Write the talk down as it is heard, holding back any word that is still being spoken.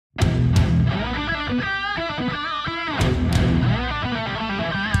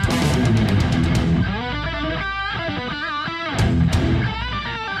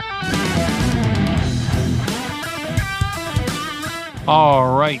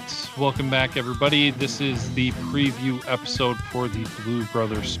All right, welcome back, everybody. This is the preview episode for the Blue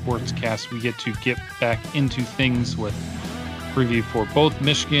Brothers Sportscast. We get back into things with preview for both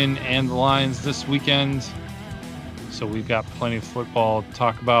Michigan and the Lions this weekend. So we've got plenty of football to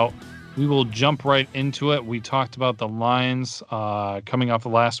talk about. We will jump right into it. We talked about the Lions coming off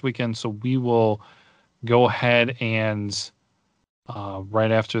of last weekend, so we will go ahead and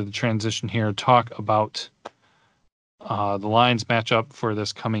right after the transition here, talk about the Lions matchup for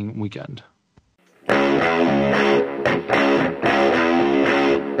this coming weekend.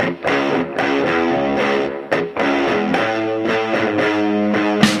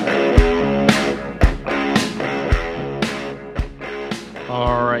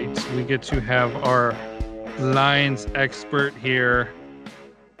 All right, we get to have our Lions expert here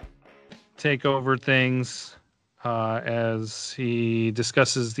take over things as he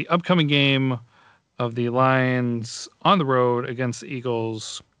discusses the upcoming game of the Lions on the road against the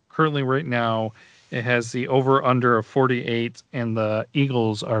Eagles. Currently, right now, it has the over-under of 48, and the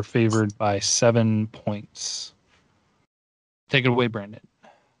Eagles are favored by 7 points. Take it away, Brandon.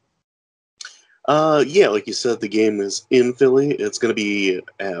 Yeah, like you said, the game is in Philly. It's going to be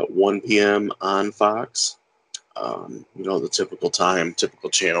at 1 p.m. on Fox. The typical time,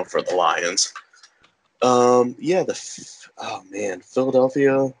 typical channel for the Lions.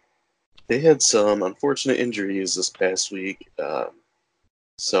 Philadelphia, they had some unfortunate injuries this past week.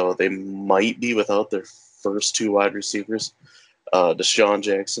 So they might be without their first two wide receivers. Deshaun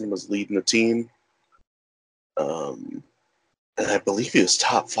Jackson was leading the team. And I believe he was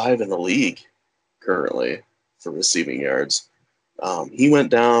top 5 in the league currently for receiving yards. He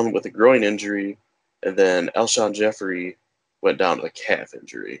went down with a groin injury, and then Alshon Jeffrey went down with a calf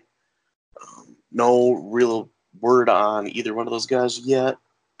injury. No real word on either one of those guys yet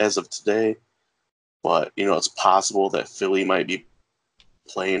as of today, but it's possible that Philly might be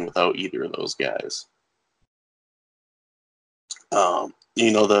playing without either of those guys. The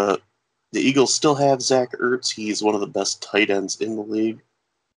Eagles still have Zach Ertz. He's one of the best tight ends in the league.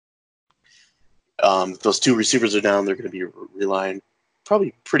 If those two receivers are down, they're going to be relying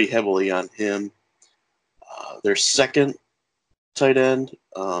probably pretty heavily on him. Their second tight end,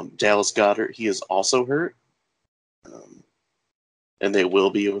 Dallas Goedert, he is also hurt. And they will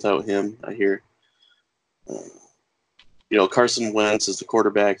be without him, I hear. Carson Wentz is the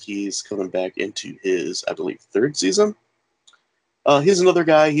quarterback. He's coming back into his, I believe, third season. He's another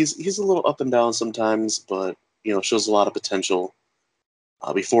guy. He's a little up and down sometimes, but shows a lot of potential.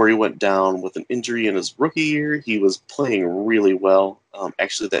 Before he went down with an injury in his rookie year, he was playing really well.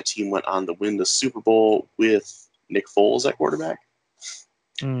 Actually, that team went on to win the Super Bowl with Nick Foles at quarterback.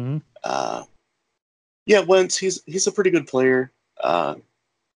 Mm-hmm. Wentz, he's a pretty good player. But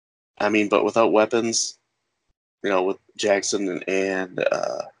without weapons, with Jackson and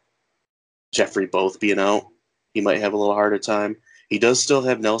Jeffrey both being out, he might have a little harder time. He does still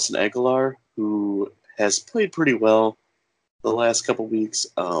have Nelson Aguilar, who has played pretty well the last couple weeks.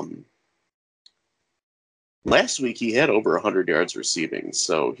 Last week he had over 100 yards receiving,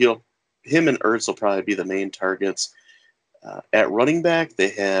 so him and Ertz will probably be the main targets. At running back, they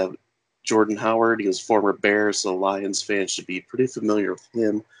have Jordan Howard. He was former Bear, so Lions fans should be pretty familiar with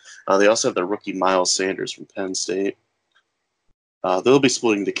him. They also have the rookie Miles Sanders from Penn State. They'll be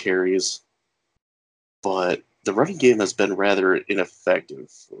splitting the carries, but the running game has been rather ineffective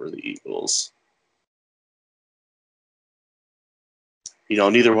for the Eagles.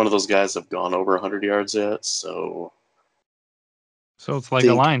 Neither one of those guys have gone over 100 yards yet, so... So it's like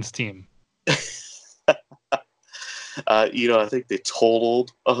a Lions team. I think they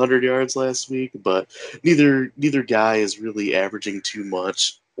totaled 100 yards last week, but neither guy is really averaging too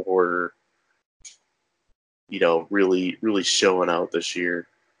much or, really, really showing out this year.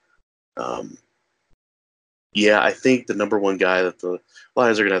 I think the number one guy that the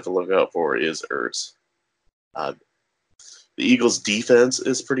Lions are going to have to look out for is Ertz. The Eagles' defense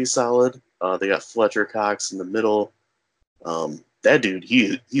is pretty solid. They got Fletcher Cox in the middle. That dude,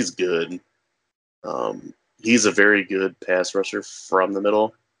 he's good. He's a very good pass rusher from the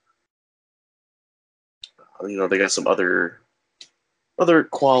middle. They got some other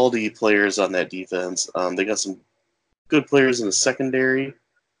quality players on that defense. They got some good players in the secondary.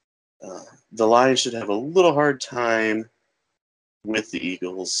 The Lions should have a little hard time with the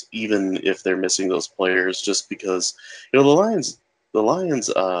Eagles, even if they're missing those players, just because the Lions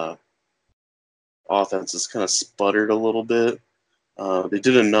offense has kind of sputtered a little bit. They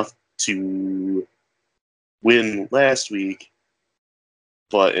did enough to win last week,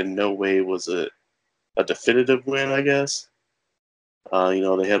 but in no way was it a definitive win, I guess. They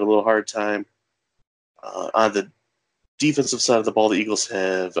had a little hard time. On the defensive side of the ball, the Eagles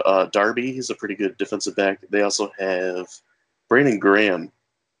have Darby. He's a pretty good defensive back. They also have Brandon Graham,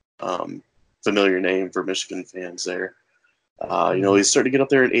 familiar name for Michigan fans there. He's starting to get up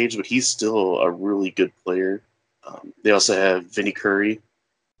there in age, but he's still a really good player. They also have Vinny Curry,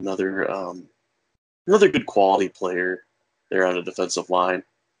 another good quality player there on the defensive line.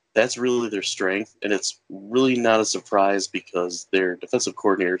 That's really their strength, and it's really not a surprise because their defensive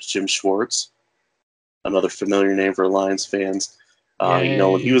coordinator is Jim Schwartz, another familiar name for Lions fans.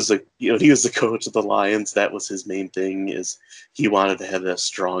 When he was the coach of the Lions, that was his main thing, is he wanted to have that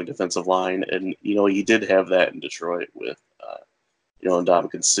strong defensive line, and he did have that in Detroit with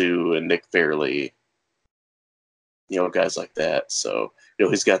Ndamukong Suh and Nick Fairley, guys like that. So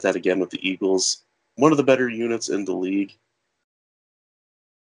he's got that again with the Eagles, one of the better units in the league.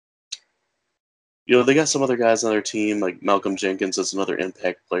 They got some other guys on their team, like Malcolm Jenkins is another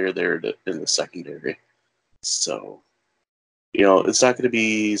impact player there in the secondary. So, it's not going to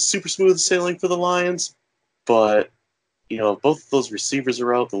be super smooth sailing for the Lions, but, both of those receivers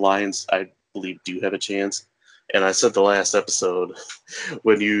are out. The Lions, I believe, do have a chance. And I said the last episode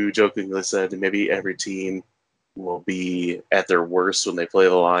when you jokingly said maybe every team will be at their worst when they play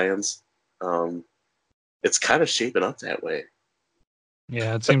the Lions. It's kind of shaping up that way.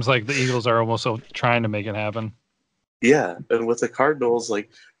 Yeah, it seems like the Eagles are almost trying to make it happen. Yeah, and with the Cardinals,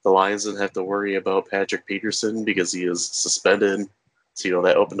 the Lions didn't have to worry about Patrick Peterson because he is suspended. So,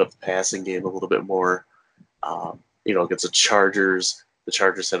 that opened up the passing game a little bit more. Against the Chargers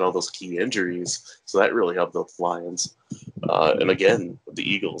had all those key injuries, so that really helped the Lions. And again, with the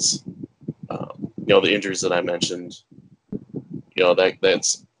Eagles, the injuries that I mentioned,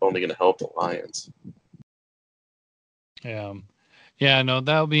 that's only going to help the Lions. Yeah. Yeah, no,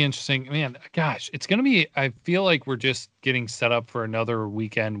 that'll be interesting. Man, gosh, it's going to be, I feel like we're just getting set up for another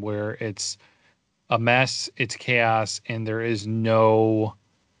weekend where it's a mess, it's chaos, and there is no,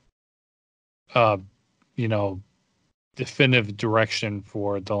 definitive direction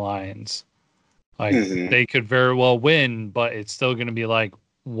for the Lions. They could very well win, but it's still going to be like,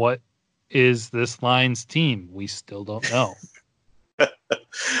 what is this Lions team? We still don't know.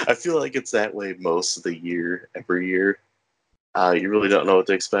 I feel like it's that way most of the year, every year. You really don't know what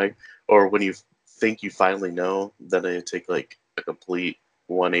to expect. Or when you think you finally know, then they take a complete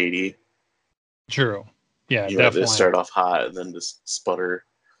 180. True. Yeah, definitely. They start off hot and then just sputter,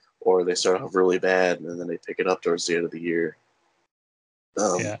 or they start off really bad and then they pick it up towards the end of the year.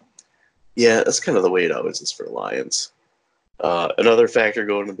 Yeah, that's kind of the way it always is for the Lions. Another factor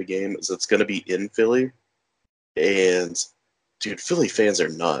going into the game is it's going to be in Philly. And, dude, Philly fans are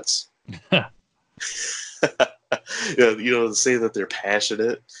nuts. To say that they're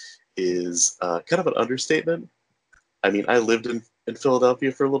passionate is kind of an understatement. I mean, I lived in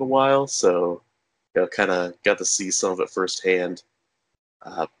Philadelphia for a little while, so kind of got to see some of it firsthand.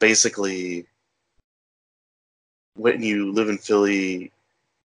 Basically, when you live in Philly,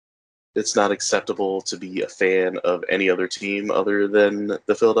 it's not acceptable to be a fan of any other team other than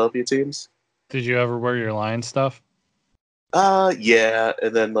the Philadelphia teams. Did you ever wear your Lions stuff? Yeah,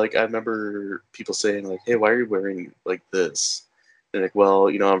 and then I remember people saying hey, why are you wearing this? And well,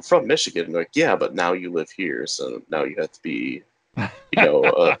 I'm from Michigan. Yeah, but now you live here, so now you have to be,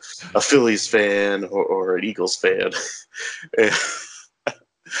 a Phillies fan or an Eagles fan. and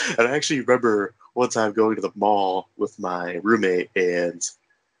I actually remember one time going to the mall with my roommate, and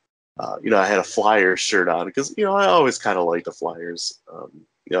I had a Flyers shirt on because I always kind of like the Flyers.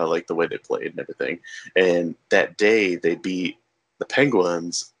 I like the way they played and everything. And that day they beat the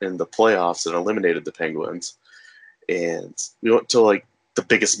Penguins in the playoffs and eliminated the Penguins. And we went to the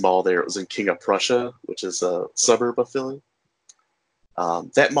biggest mall there. It was in King of Prussia, which is a suburb of Philly.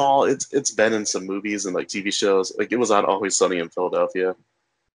 That mall, it's been in some movies and TV shows. It was on Always Sunny in Philadelphia.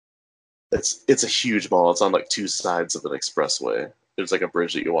 It's a huge mall. It's on two sides of an expressway. There's a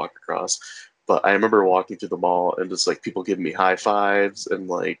bridge that you walk across. But I remember walking through the mall and just people giving me high fives and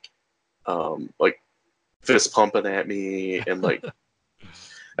fist pumping at me and and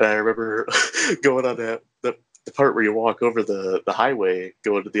I remember going on the part where you walk over the highway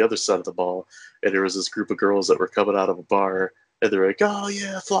going to the other side of the mall, and there was this group of girls that were coming out of a bar, and they're oh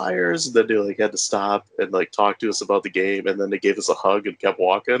yeah, Flyers, and then they had to stop and talk to us about the game, and then they gave us a hug and kept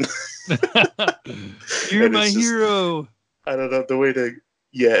walking. You're my hero. I don't know the way to.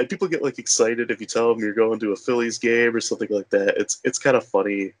 Yeah, and people get excited if you tell them you're going to a Phillies game or something like that. It's kind of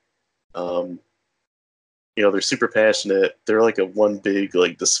funny. They're super passionate. They're a one big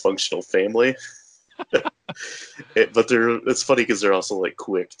dysfunctional family. But it's funny because they're also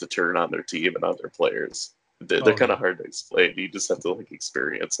quick to turn on their team and on their players. They're kind of hard to explain. You just have to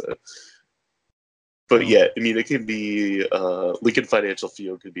experience it. But yeah, I mean, it can be Lincoln Financial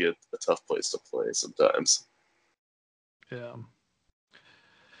Field could be a tough place to play sometimes. Yeah.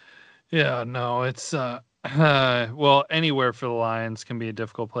 Yeah, no, it's well, anywhere for the Lions can be a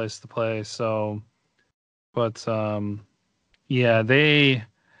difficult place to play. So, but yeah, they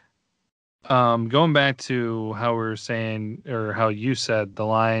going back to how we were saying, or how you said, the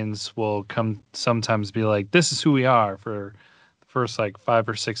Lions will come sometimes be like, this is who we are for the first like 5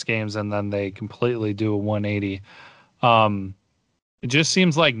 or 6 games, and then they completely do a 180. It just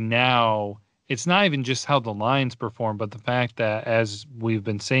seems like now it's not even just how the Lions perform, but the fact that, as we've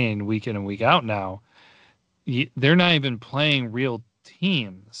been saying week in and week out now, they're not even playing real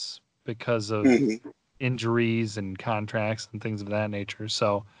teams because of injuries and contracts and things of that nature.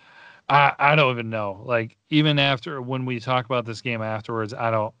 So I don't even know. Like, even after, when we talk about this game afterwards, I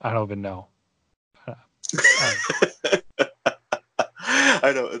don't even know.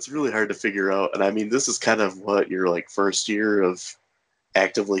 I know it's really hard to figure out, and I mean, this is kind of what your like first year of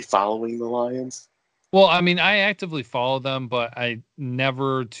actively following the Lions. Well, I mean, I actively follow them, but I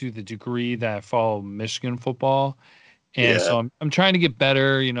never to the degree that I follow Michigan football. And Yeah. so I'm trying to get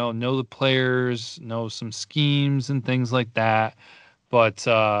better, know the players, know some schemes and things like that. But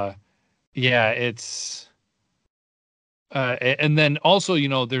yeah, it's and then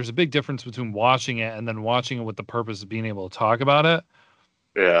also, there's a big difference between watching it and then watching it with the purpose of being able to talk about it.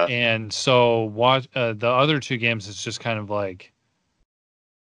 Yeah. And so watch the other 2 games, it's just kind of like,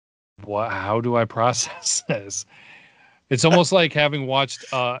 how do I process this? It's almost like having watched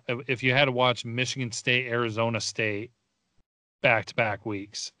if you had to watch Michigan State, Arizona State back to back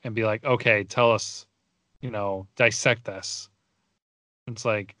weeks and be like, okay, tell us, dissect this. It's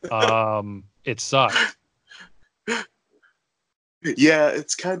like, it sucked. Yeah,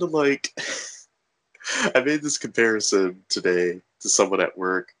 it's kind of like I made this comparison today to someone at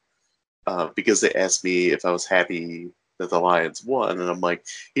work because they asked me if I was happy that the Lions won, and I'm like,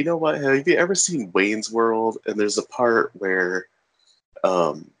 you know what? Have you ever seen Wayne's World? And there's a part where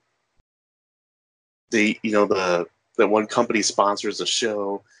they, the one company sponsors a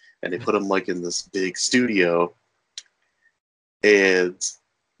show, and they put them like in this big studio, and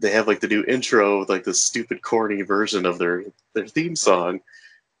they have like the new intro with like this stupid corny version of their theme song,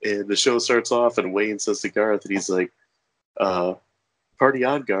 and the show starts off, and Wayne says to Garth, and he's like, "Party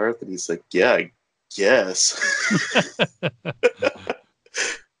on, Garth," and he's like, "Yeah, I guess."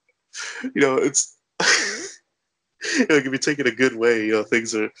 It's it can be taken a good way.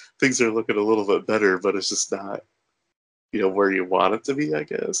 Things are looking a little bit better, but it's just not, where you want it to be, I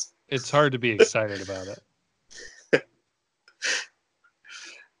guess. It's hard to be excited about it.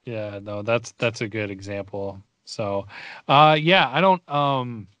 Yeah, no, that's a good example. So, yeah, I don't, I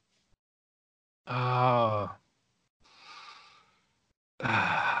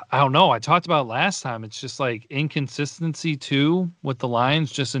don't know. I talked about last time. It's just like inconsistency too with the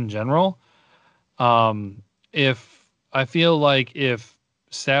Lions, just in general. If I feel like if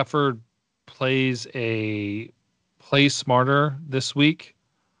Stafford plays smarter this week,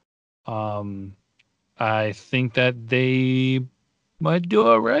 I think that they might do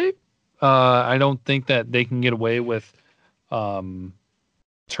all right. I don't think that they can get away with turning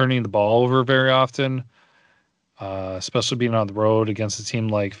the ball over very often, especially being on the road against a team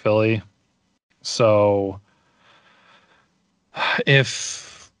like Philly. So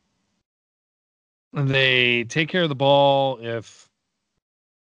if they take care of the ball, if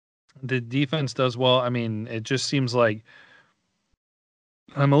the defense does well, I mean, it just seems like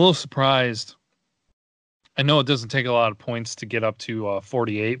I'm a little surprised. I know it doesn't take a lot of points to get up to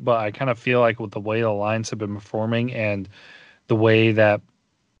 48, but I kind of feel like with the way the Lions have been performing and the way that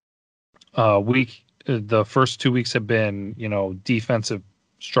the first 2 weeks have been, defensive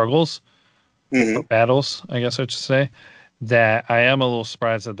struggles or battles, I guess I should say, that I am a little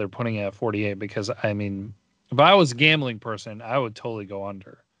surprised that they're putting it at 48 because, I mean, if I was a gambling person, I would totally go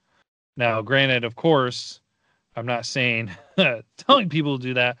under. Now, granted, of course, I'm not saying telling people to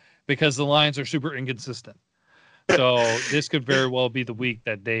do that because the Lions are super inconsistent. So this could very well be the week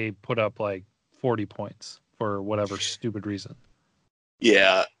that they put up like 40 points for whatever stupid reason.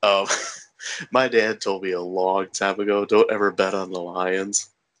 Yeah. My dad told me a long time ago, don't ever bet on the Lions.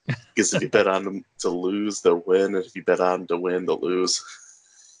 Because if you bet on them to lose, they'll win. And if you bet on them to win, they'll lose.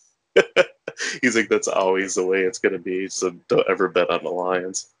 He's like, that's always the way it's going to be. So don't ever bet on the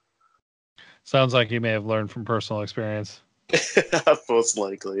Lions. Sounds like you may have learned from personal experience. Most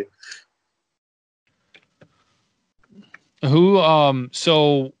likely.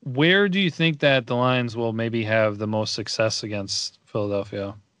 So where do you think that the Lions will maybe have the most success against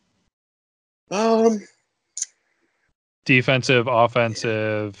Philadelphia? Defensive,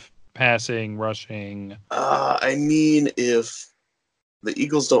 offensive, passing, rushing? I mean, if the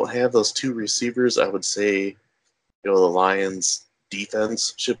Eagles don't have those two receivers, I would say, the Lions'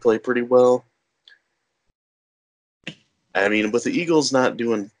 defense should play pretty well. I mean, with the Eagles not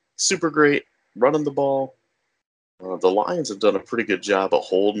doing super great running the ball, the Lions have done a pretty good job of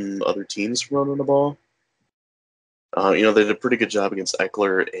holding other teams from running the ball. They did a pretty good job against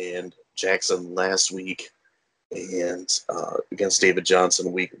Eckler and Jackson last week, and against David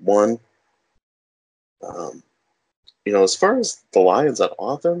Johnson week 1. As far as the Lions on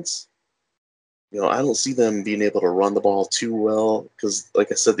offense, I don't see them being able to run the ball too well because,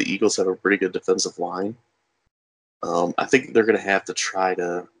 like I said, the Eagles have a pretty good defensive line. I think they're going to have to try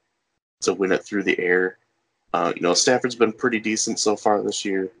to win it through the air. Stafford's been pretty decent so far this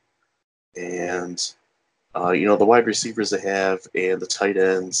year, and the wide receivers they have and the tight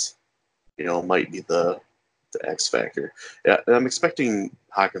ends, might be the X factor. Yeah, and I'm expecting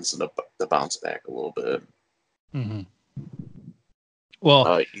Hockenson to bounce back a little bit. Mm-hmm.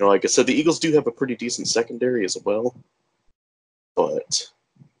 Well, like I said, the Eagles do have a pretty decent secondary as well, but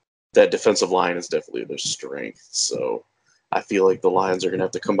that defensive line is definitely their strength. So I feel like the Lions are going to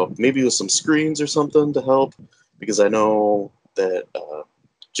have to come up maybe with some screens or something to help, because I know that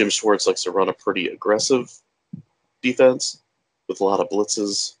Jim Schwartz likes to run a pretty aggressive defense with a lot of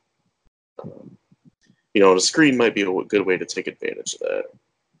blitzes. The screen might be a good way to take advantage of that.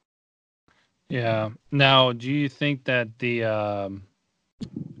 Yeah. Now, do you think that the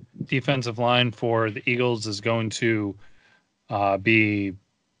defensive line for the Eagles is going to be,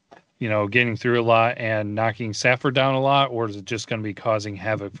 getting through a lot and knocking Stafford down a lot, or is it just going to be causing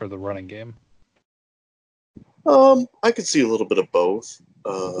havoc for the running game? I could see a little bit of both.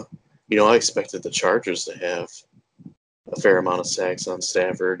 I expected the Chargers to have a fair amount of sacks on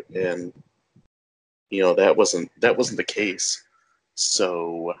Stafford, and that wasn't the case.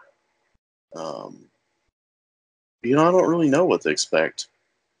 So, I don't really know what to expect.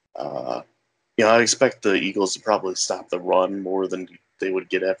 I expect the Eagles to probably stop the run more than they would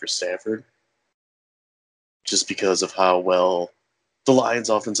get after Stafford, just because of how well the Lions'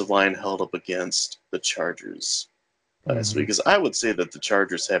 offensive line held up against the Chargers last week. Because I would say that the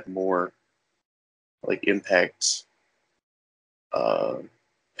Chargers have more impact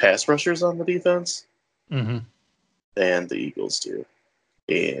pass rushers on the defense than the Eagles do,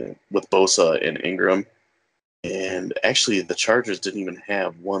 and with Bosa and Ingram. And actually, the Chargers didn't even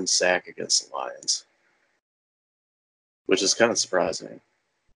have one sack against the Lions, which is kind of surprising,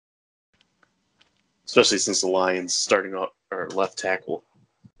 especially since the Lions starting up or left tackle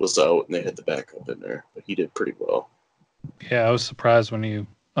was out and they had the backup in there, but he did pretty well. Yeah, I was surprised when you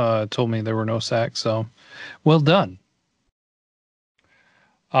told me there were no sacks. So, well done.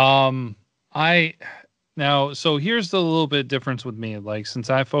 So here's the little bit difference with me. Like, since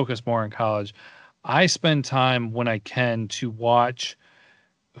I focus more on college, I spend time when I can to watch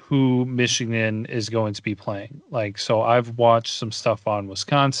who Michigan is going to be playing. Like, so I've watched some stuff on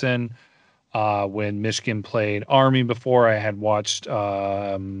Wisconsin. When Michigan played Army before, I had watched,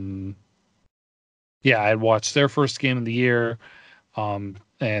 I had watched their first game of the year,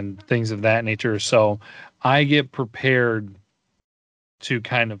 and things of that nature. So I get prepared to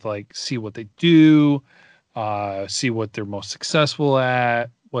kind of see what they do, see what they're most successful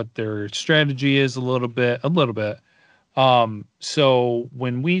at, what their strategy is a little bit. So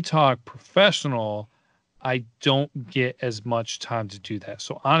when we talk professional, I don't get as much time to do that.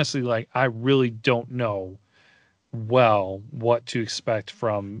 So honestly, I really don't know well what to expect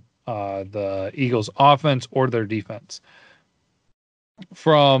from the Eagles offense or their defense.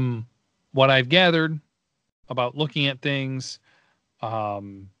 From what I've gathered about looking at things,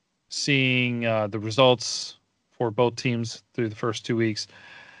 seeing the results for both teams through the first 2 weeks,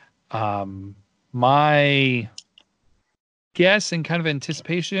 my guess and kind of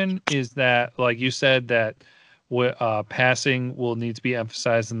anticipation is that, like you said, that passing will need to be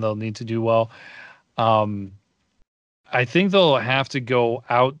emphasized and they'll need to do well. I think they'll have to go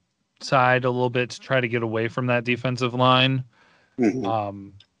outside a little bit to try to get away from that defensive line.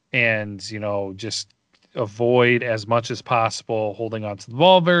 And, just avoid as much as possible holding onto the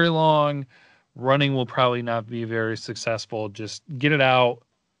ball very long. Running will probably not be very successful. Just get it out,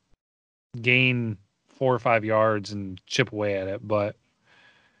 gain 4 or 5 yards, and chip away at it. But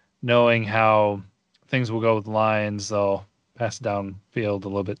knowing how things will go with the Lions, they'll pass it downfield a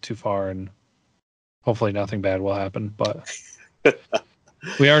little bit too far, and hopefully nothing bad will happen. But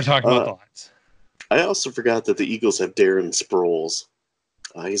we are talking about the Lions. I also forgot that the Eagles have Darren Sproles.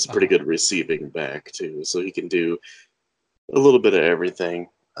 He's a pretty good receiving back, too, so he can do a little bit of everything.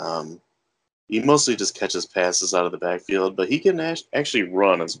 He mostly just catches passes out of the backfield, but he can actually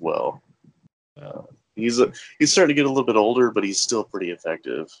run as well. He's starting to get a little bit older, but he's still pretty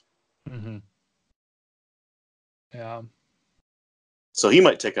effective. Mm-hmm. Yeah. So he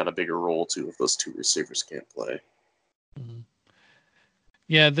might take on a bigger role too if those two receivers can't play. Mm-hmm.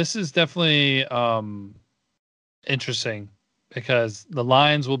 Yeah, this is definitely interesting because the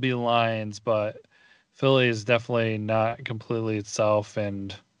Lions will be the Lions, but Philly is definitely not completely itself,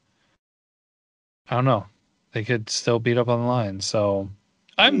 and I don't know. They could still beat up on the Lions. So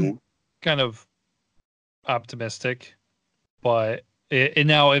I'm kind of optimistic, but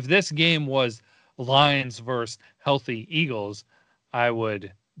now if this game was Lions versus healthy Eagles, I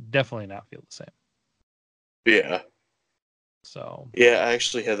would definitely not feel the same. Yeah. So yeah, I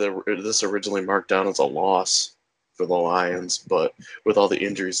actually had this originally marked down as a loss for the Lions, but with all the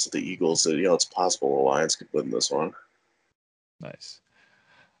injuries to the Eagles, it's possible the Lions could win this one. nice.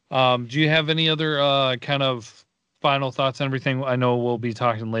 Do you have any other kind of final thoughts on everything? I know we'll be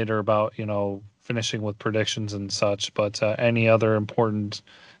talking later about finishing with predictions and such, but any other important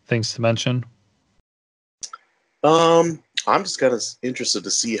things to mention? I'm just kind of interested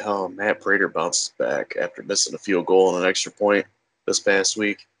to see how Matt Prater bounces back after missing a field goal and an extra point this past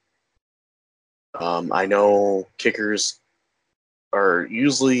week. I know kickers are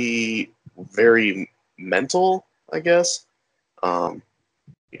usually very mental, I guess.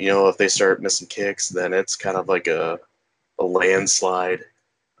 If they start missing kicks, then it's kind of like a landslide.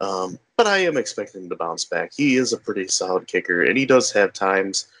 But I am expecting him to bounce back. He is a pretty solid kicker, and he does have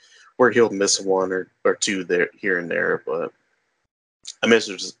times where he'll miss one or two there here and there, but I'm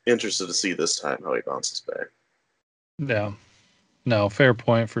interested to see this time how he bounces back. Yeah. No, fair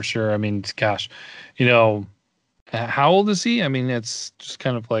point for sure. I mean, gosh, how old is he? I mean, it's just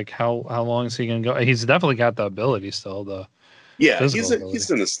kind of like how long is he going to go? He's definitely got the ability still, the Yeah, physical ability. he's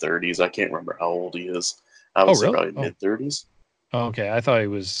in his 30s. I can't remember how old he is. I would Oh, say really? probably mid-30s. Oh, okay. I thought he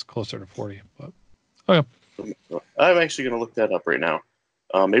was closer to 40, but okay. I'm actually going to look that up right now.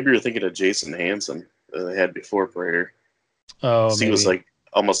 Maybe you're thinking of Jason Hansen that they had before Prater. Oh, He was like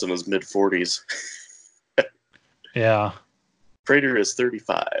almost in his mid-40s. Yeah. Prater is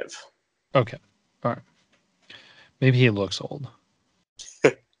 35. Okay. All right. Maybe he looks old.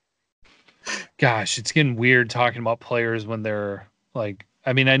 Gosh, it's getting weird talking about players when they're like,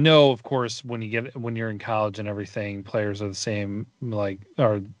 I mean, I know, of course, when you're in college and everything, players are the same, like,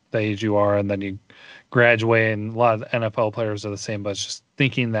 or the age you are, and then you graduate, and a lot of the NFL players are the same. But it's just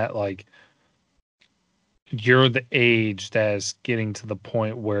thinking that, like, you're the age that is getting to the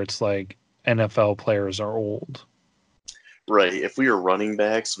point where it's like NFL players are old. Right. If we were running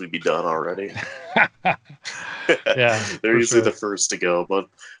backs, we'd be done already. Yeah, they're usually the first to go, but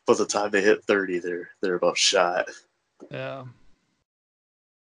by the time they hit 30, they're about shot. Yeah.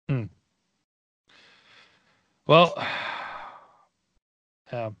 Well,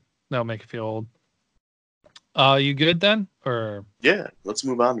 yeah, that'll make you feel old. You good then? Or yeah, let's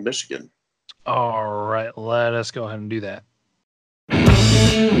move on to Michigan. All right, let us go ahead and do that.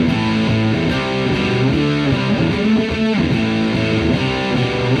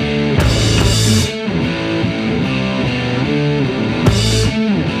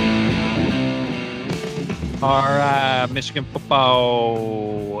 All right, Michigan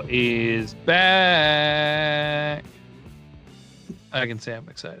football is back. I can say I'm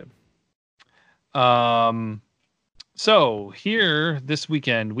excited. So here this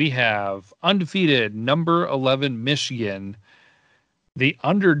weekend we have undefeated number 11 Michigan, the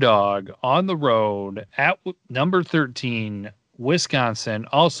underdog on the road at number 13 Wisconsin,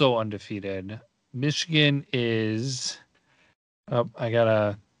 also undefeated. Michigan is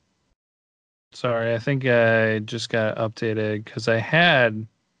Sorry, I think I just got updated because I had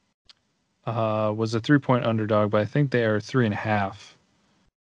was a 3-point underdog, but I think they are 3.5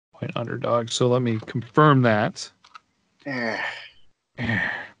 point underdog. So let me confirm that.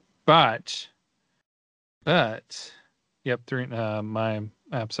 But yep, my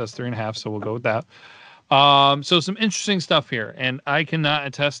app says 3.5, so we'll go with that. So some interesting stuff here, and I cannot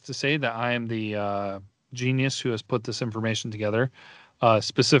attest to say that I am the genius who has put this information together.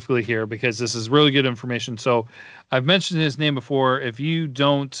 Specifically here, because this is really good information. So I've mentioned his name before. If you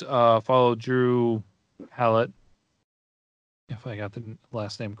don't follow Drew Hallett, if I got the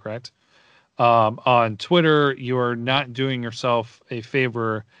last name correct, on Twitter, you are not doing yourself a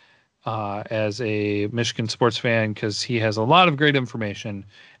favor as a Michigan sports fan, because he has a lot of great information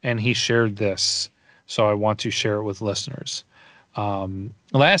and he shared this. So I want to share it with listeners.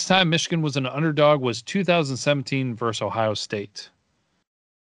 Last time Michigan was an underdog was 2017 versus Ohio State.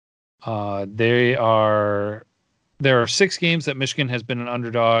 They are There are 6 games that Michigan has been an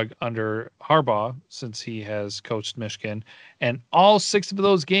underdog under Harbaugh since he has coached Michigan, and all 6 of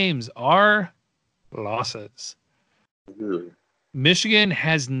those games are losses. Ooh. Michigan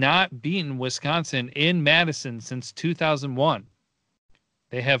has not beaten Wisconsin in Madison since 2001.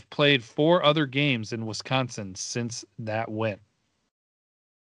 They have played 4 other games in Wisconsin since that win.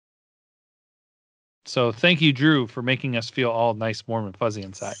 So thank you, Drew, for making us feel all nice, warm, and fuzzy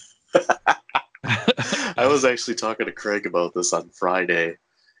inside. I was actually talking to Craig about this on Friday,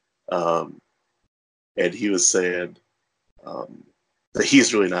 and he was saying that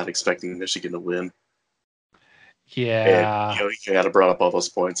he's really not expecting Michigan to win. Yeah. And, he kind of brought up all those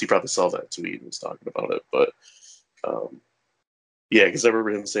points. He probably saw that tweet and was talking about it. But, yeah, because I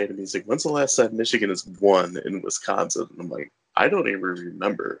remember him saying to me, he's like, when's the last time Michigan has won in Wisconsin? And I'm like, I don't even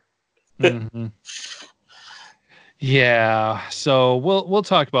remember. Mm-hmm. Yeah, so we'll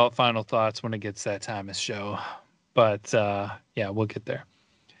talk about final thoughts when it gets that time of show, but yeah, we'll get there.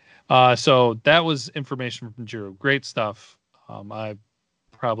 So that was information from Drew. Great stuff. I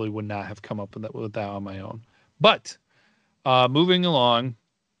probably would not have come up with that on my own. But moving along,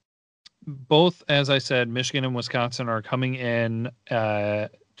 both, as I said, Michigan and Wisconsin are coming in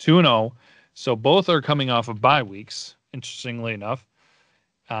 2-0, so both are coming off of bye weeks. Interestingly enough,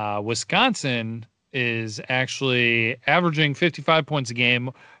 Wisconsin is actually averaging 55 points a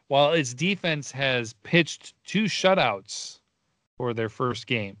game, while its defense has pitched 2 shutouts for their first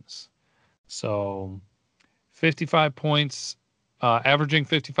games. So 55 points, averaging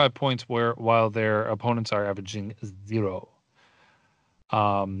 55 points while their opponents are averaging 0.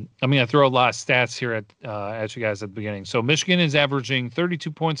 I'm going to throw a lot of stats here at you guys at the beginning. So Michigan is averaging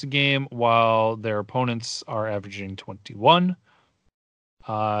 32 points a game, while their opponents are averaging 21.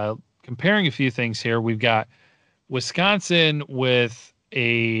 Comparing a few things here, we've got Wisconsin with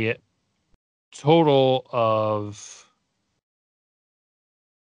a total of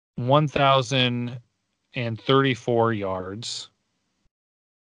 1,034 yards,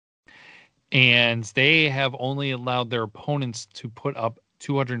 and they have only allowed their opponents to put up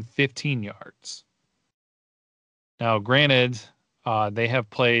 215 yards. Now, granted, they have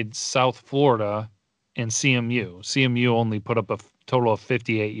played South Florida and CMU. CMU only put up a total of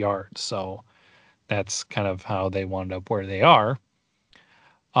 58 yards, so that's kind of how they wound up where they are.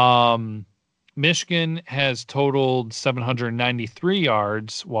 Michigan has totaled 793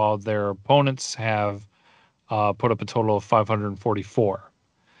 yards, while their opponents have put up a total of 544.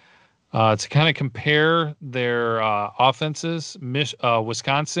 To kind of compare their offenses,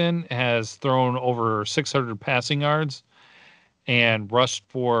 Wisconsin has thrown over 600 passing yards and rushed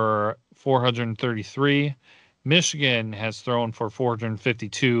for 433. Michigan has thrown for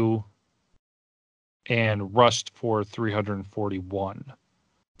 452 and rushed for 341.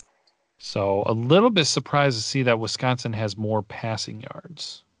 So a little bit surprised to see that Wisconsin has more passing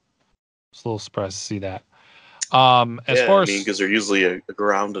yards. Just a little surprised to see that. Because they're usually a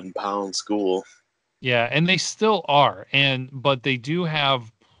ground and pound school. Yeah, and they still are, but they do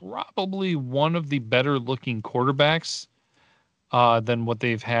have probably one of the better looking quarterbacks than what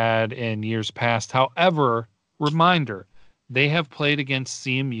they've had in years past. However, reminder, they have played against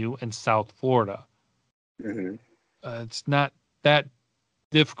CMU and South Florida. Mm-hmm. It's not that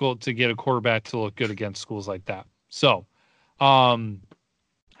difficult to get a quarterback to look good against schools like that. So,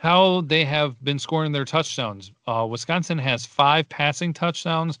 how they have been scoring their touchdowns. Wisconsin has 5 passing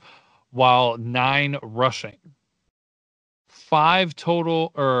touchdowns, while 9 rushing. 5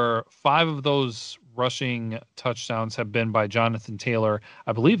 of those rushing touchdowns have been by Jonathan Taylor.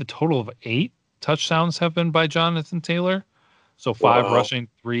 I believe a total of 8 touchdowns have been by Jonathan Taylor. So 5 rushing,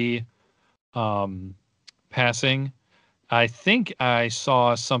 3 passing. I think I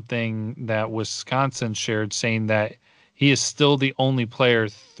saw something that Wisconsin shared saying that he is still the only player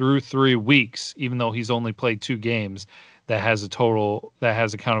through 3 weeks, even though he's only played 2 games, that has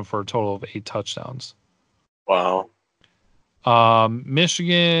accounted for a total of 8 touchdowns. Wow.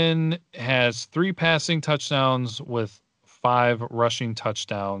 Michigan has 3 passing touchdowns with 5 rushing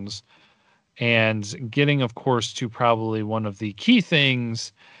touchdowns, and getting, of course, to probably one of the key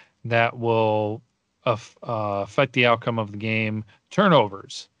things that will affect the outcome of the game: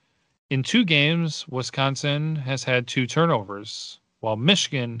 turnovers. In 2 games, Wisconsin has had 2 turnovers, while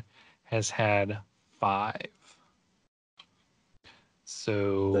Michigan has had 5.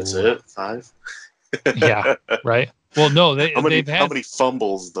 So that's it. 5. Yeah, right. Well, no, how many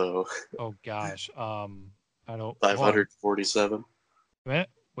fumbles though? Oh gosh, I don't. 547.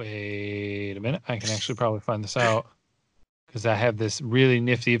 Wait a minute. I can actually probably find this out because I have this really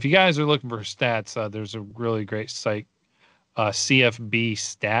nifty. If you guys are looking for stats, there's a really great site, CFB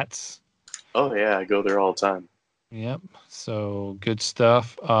Stats. Oh yeah, I go there all the time. Yep. So good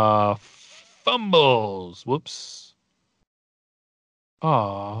stuff. Fumbles. Whoops.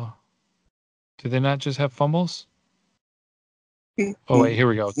 Aw. Do they not just have fumbles? Oh, wait, here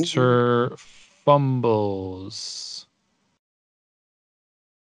we go. Fumbles.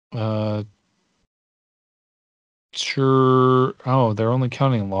 Oh, they're only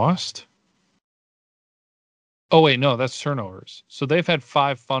counting lost? Oh, wait, no, that's turnovers. So they've had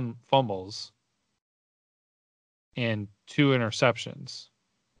 5 fumbles and 2 interceptions.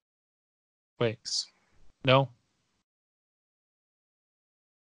 Wait, no.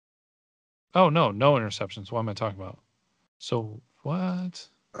 Oh, no interceptions. What am I talking about? So what?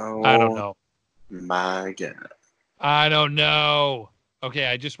 Oh, I don't know. My God. I don't know. Okay,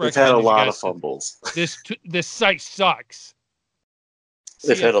 I just They've had a recommended you lot of guys. fumbles. This site sucks.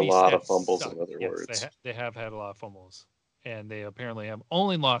 They've had a CFB lot of stats fumbles, suck. in other Yes, words. they have had a lot of fumbles, and they apparently have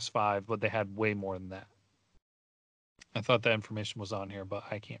only lost 5, but they had way more than that. I thought that information was on here, but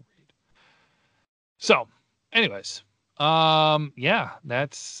I can't read. So, anyways, yeah,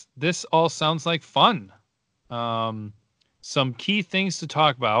 this all sounds like fun. Some key things to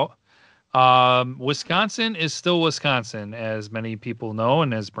talk about. Wisconsin is still Wisconsin, as many people know,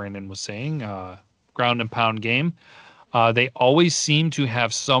 and as Brandon was saying, ground and pound game. They always seem to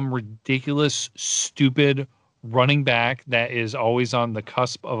have some ridiculous, stupid running back that is always on the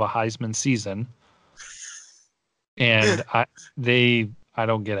cusp of a Heisman season, and I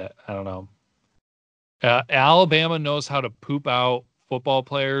don't get it. I don't know. Alabama knows how to poop out football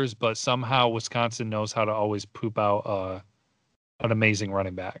players, but somehow Wisconsin knows how to always poop out an amazing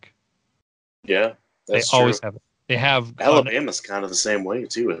running back. Yeah, They that's always true. have it. They have Alabama's kind of the same way,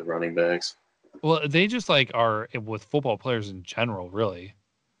 too, with running backs. well, they just like are with football players in general, really.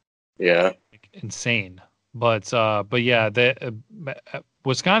 Yeah. Like, insane. But yeah,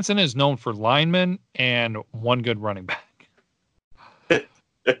 Wisconsin is known for linemen and one good running back.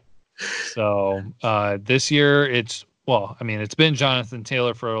 So this year it's it's been Jonathan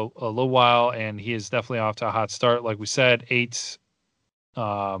Taylor for a little while, and he is definitely off to a hot start. Like we said,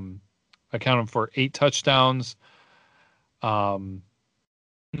 accounted for 8 touchdowns. Now,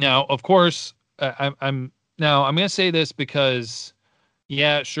 of course, I'm going to say this because,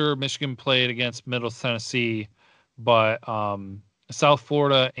 yeah, sure, Michigan played against Middle Tennessee, but South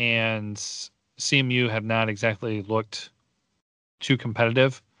Florida and CMU have not exactly looked too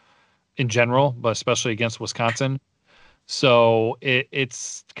competitive in general, but especially against Wisconsin. So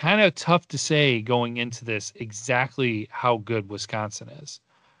it's kind of tough to say going into this exactly how good Wisconsin is.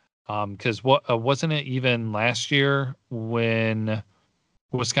 Because wasn't it even last year when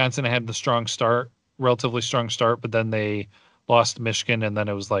Wisconsin had the relatively strong start, but then they lost to Michigan, and then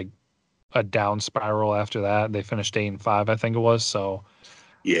it was like a down spiral after that. They finished 8-5, I think it was. So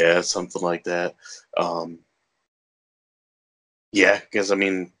Yeah, something like that. Yeah, because,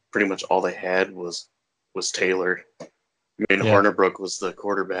 pretty much all they had was Taylor. yeah, Hornibrook was the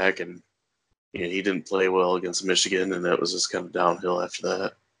quarterback, and he didn't play well against Michigan, and that was just kind of downhill after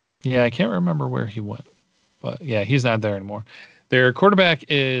that. yeah, I can't remember where he went, but yeah, he's not there anymore. Their quarterback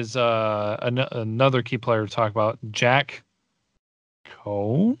is another key player to talk about, Jack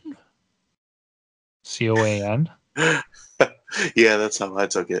Coan, Coan. Yeah, that's how I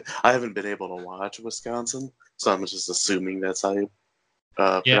took it. I haven't been able to watch Wisconsin, so I'm just assuming that's how you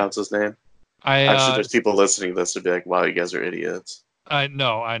Yeah, pronounce his name. I I'm sure there's people listening to this to be like, "Wow, you guys are idiots." I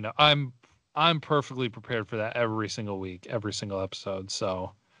know. I'm perfectly prepared for that every single week, every single episode.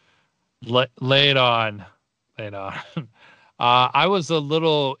 So lay it on, lay it on. I was a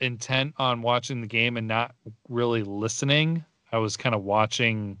little intent on watching the game and not really listening. I was kind of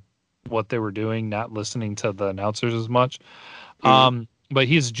watching what they were doing, not listening to the announcers as much. Mm. But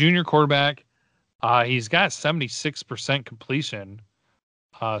he's a junior quarterback. He's got 76% completion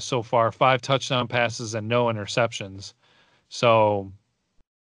so far, 5 touchdown passes and no interceptions. So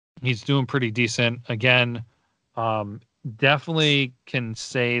he's doing pretty decent. Again, definitely can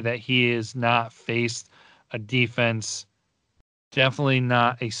say that he has not faced a defense, definitely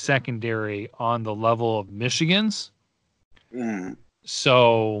not a secondary on the level of Michigan's. Mm.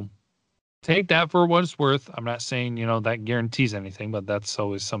 So take that for what it's worth. I'm not saying, that guarantees anything, but that's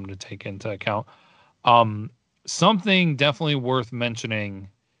always something to take into account. Something definitely worth mentioning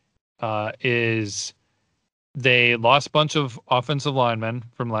is they lost a bunch of offensive linemen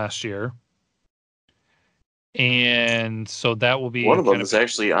from last year. And so that will One be of them kind of is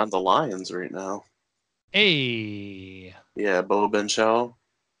actually on the Lions right now. a Yeah, Bo Ben Shaw.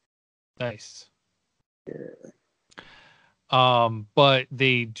 nice. Yeah. But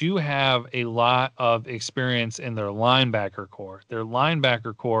they do have a lot of experience in their linebacker core. Their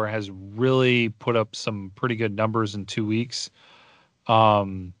linebacker core has really put up some pretty good numbers in 2 weeks.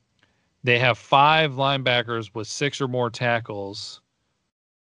 They have 5 linebackers with 6 or more tackles,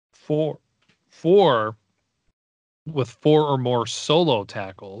 four with 4 or more solo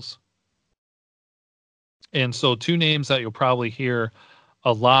tackles. And so 2 names that you'll probably hear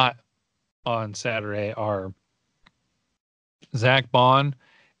a lot on Saturday are Zach Bond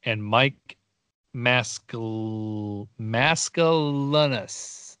and Mike Mascalunas.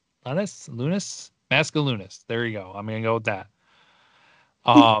 Mascalunas. There you go. I'm going to go with that.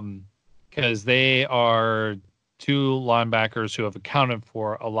 Because they are 2 linebackers who have accounted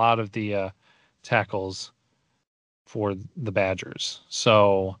for a lot of the tackles for the Badgers.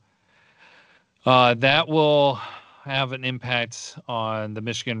 So that will have an impact on the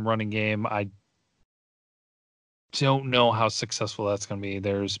Michigan running game. I don't know how successful that's going to be.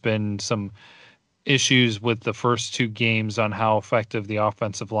 There's been some issues with the first 2 games on how effective the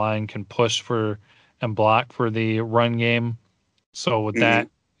offensive line can push for and block for the run game. So with that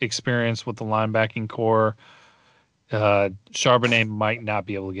experience with the linebacking core, Charbonnet might not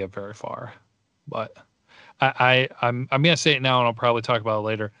be able to get very far. But I'm going to say it now, and I'll probably talk about it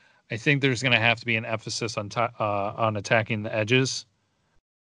later. I think there's going to have to be an emphasis on attacking the edges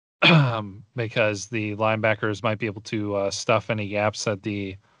because the linebackers might be able to stuff any gaps that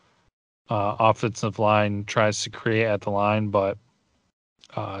the offensive line tries to create at the line, but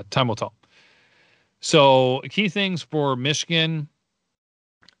time will tell. So key things for Michigan.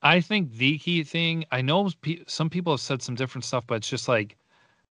 I think the key thing, I know some people have said some different stuff, but it's just like,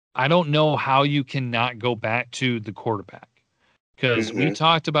 I don't know how you cannot go back to the quarterback because we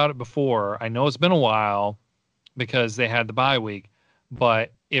talked about it before. I know it's been a while because they had the bye week,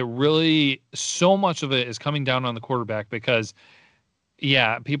 but it really, so much of it is coming down on the quarterback because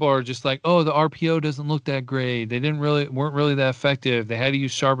people are just like, oh, the RPO doesn't look that great. They weren't really that effective. They had to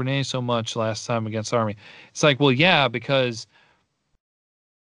use Charbonnet so much last time against Army. It's like, well, yeah, because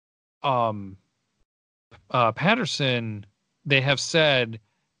Patterson, they have said,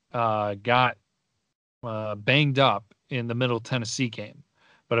 got banged up in the Middle Tennessee game,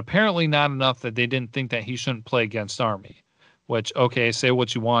 but apparently not enough that they didn't think that he shouldn't play against Army, which, okay, say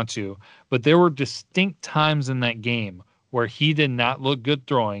what you want to, but there were distinct times in that game where he did not look good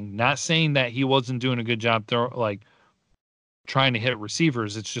throwing, not saying that he wasn't doing a good job trying to hit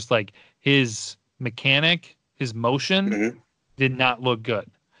receivers. It's just like his mechanic, his motion did not look good.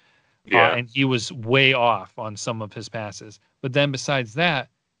 And he was way off on some of his passes. But then besides that,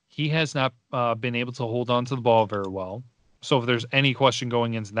 he has not been able to hold on to the ball very well. So if there's any question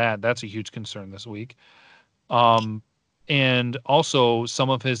going into that, that's a huge concern this week. And also some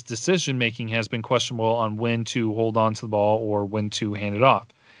of his decision making has been questionable on when to hold on to the ball or when to hand it off.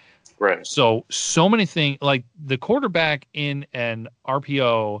 Right. So many things, like the quarterback in an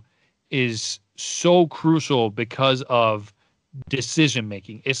RPO is so crucial because of decision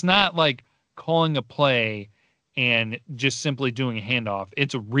making. It's not like calling a play and just simply doing a handoff.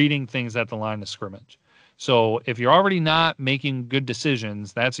 It's reading things at the line of scrimmage. So if you're already not making good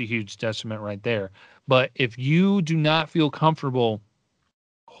decisions, that's a huge detriment right there. But if you do not feel comfortable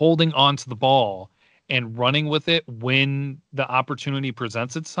holding on to the ball and running with it when the opportunity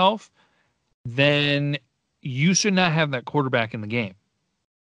presents itself, then you should not have that quarterback in the game.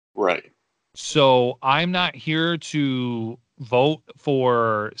 Right. So I'm not here to vote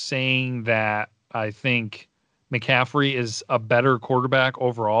for saying that I think McCaffrey is a better quarterback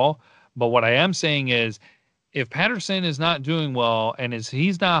overall. But what I am saying is if Patterson is not doing well and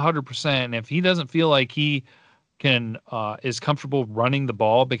he's not 100%, and if he doesn't feel like he is comfortable running the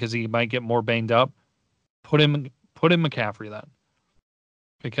ball because he might get more banged up, put in McCaffrey then.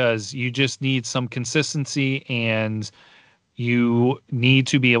 Because you just need some consistency and you need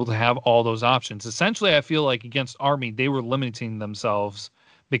to be able to have all those options. Essentially, I feel like against Army, they were limiting themselves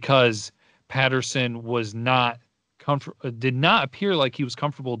because Patterson was did not appear like he was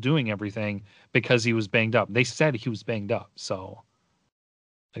comfortable doing everything because he was banged up. They said he was banged up. So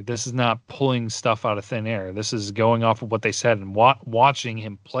like, this is not pulling stuff out of thin air. This is going off of what they said and watching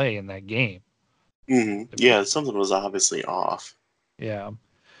him play in that game. Yeah, something was obviously off. Yeah.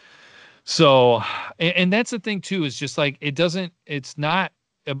 So, and that's the thing too, is just like, it's not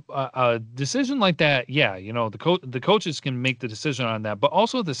a decision like that. Yeah. You know, the coaches can make the decision on that, but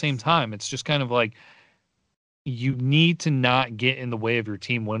also at the same time, it's just kind of like, you need to not get in the way of your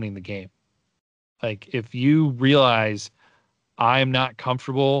team winning the game. Like if you realize I'm not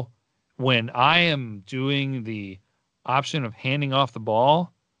comfortable when I am doing the option of handing off the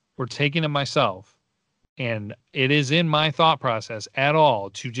ball or taking it myself, And it is in my thought process at all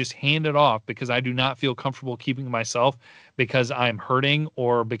to just hand it off because I do not feel comfortable keeping myself because I'm hurting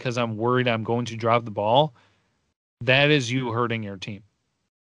or because I'm worried I'm going to drop the ball. That is you hurting your team.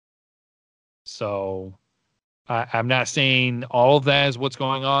 So I'm not saying all of that is what's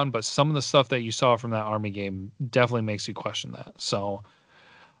going on, but some of the stuff that you saw from that Army game definitely makes you question that. So,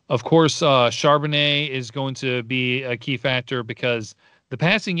 of course, Charbonnet is going to be a key factor because the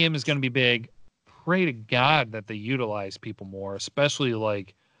passing game is going to be big. Pray to God that they utilize people more, especially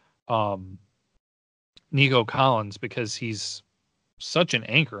like Nico Collins, because he's such an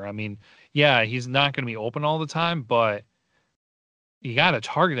anchor. I mean, yeah, he's not going to be open all the time, but you got to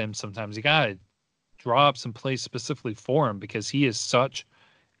target him sometimes. You got to draw up some plays specifically for him because he is such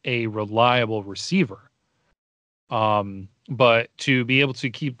a reliable receiver. But to be able to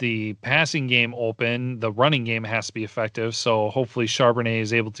keep the passing game open, the running game has to be effective. So hopefully Charbonnet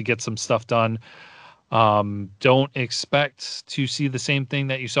is able to get some stuff done. Don't expect to see the same thing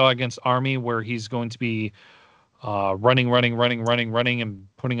that you saw against Army, where he's going to be running, and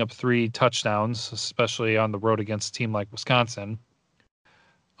putting up 3 touchdowns, especially on the road against a team like Wisconsin.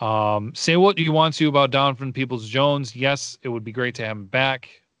 Say what you want to about Donovan Peoples-Jones. Yes, it would be great to have him back.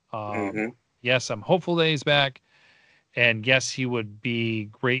 Yes, I'm hopeful that he's back. And yes, he would be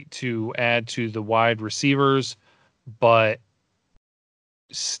great to add to the wide receivers, but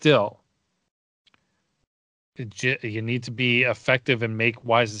still, you need to be effective and make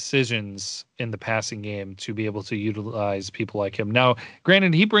wise decisions in the passing game to be able to utilize people like him. Now,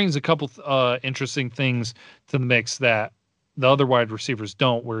 granted, he brings a couple interesting things to the mix that the other wide receivers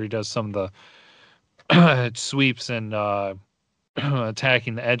don't, where he does some of the sweeps and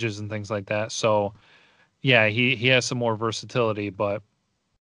attacking the edges and things like that. So, yeah, he has some more versatility, but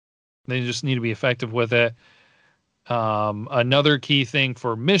they just need to be effective with it. Another key thing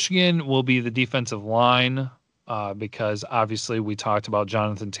for Michigan will be the defensive line, because obviously we talked about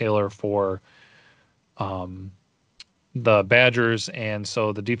Jonathan Taylor for the Badgers, and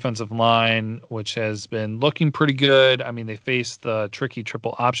so the defensive line, which has been looking pretty good. I mean, they faced the tricky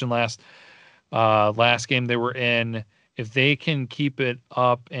triple option last game they were in. If they can keep it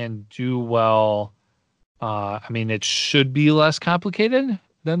up and do well, I mean, it should be less complicated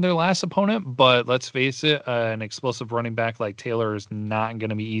than their last opponent, but let's face it, an explosive running back like Taylor is not going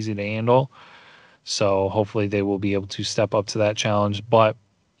to be easy to handle. So hopefully they will be able to step up to that challenge. But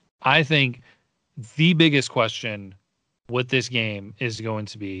I think the biggest question with this game is going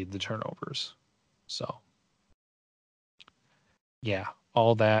to be the turnovers. So, yeah,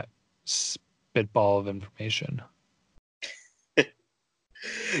 all that spitball of information.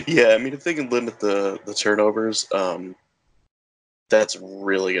 Yeah, I mean, if they can limit the turnovers, that's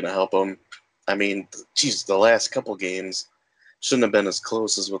really going to help them. I mean, geez, the last couple games shouldn't have been as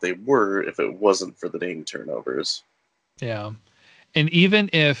close as what they were if it wasn't for the dang turnovers. Yeah. And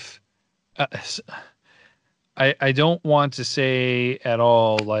even if I don't want to say at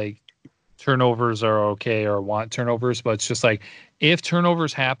all like turnovers are okay or want turnovers, but it's just like if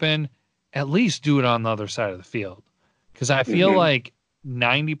turnovers happen, at least do it on the other side of the field. Because I feel like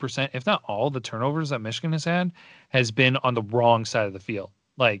 90%, if not all the turnovers that Michigan has had, has been on the wrong side of the field,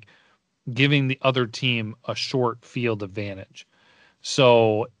 like giving the other team a short field advantage.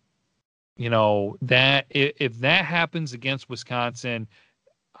 So, that if that happens against Wisconsin,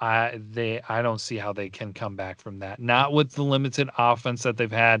 I don't see how they can come back from that. Not with the limited offense that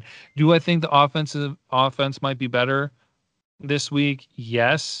they've had. Do I think the offense might be better this week?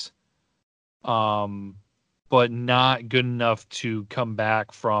 Yes. But not good enough to come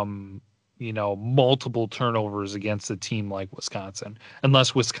back from, multiple turnovers against a team like Wisconsin,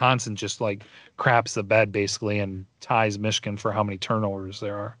 unless Wisconsin just like craps the bed basically and ties Michigan for how many turnovers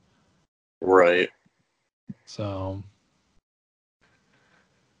there are. Right. So,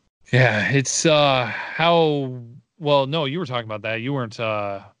 yeah, it's no, you were talking about that. You weren't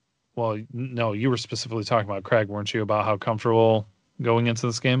no, you were specifically talking about Craig, weren't you, about how comfortable going into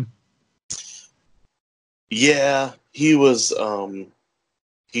this game? Yeah, he was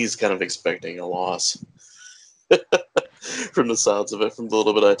he's kind of expecting a loss. From the sounds of it, from the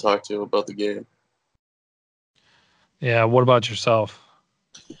little bit I talked to him about the game. Yeah, what about yourself?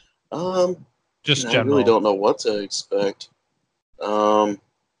 Just general. I really don't know what to expect.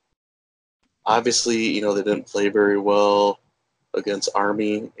 Obviously, they didn't play very well against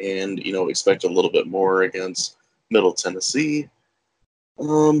Army, and expect a little bit more against Middle Tennessee.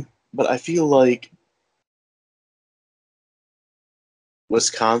 But I feel like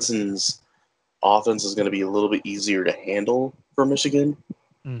Wisconsin's offense is going to be a little bit easier to handle for Michigan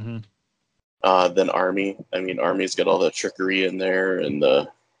than Army. I mean, Army's got all that trickery in there and the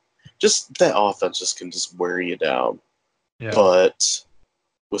just that offense just can just wear you down. Yeah. But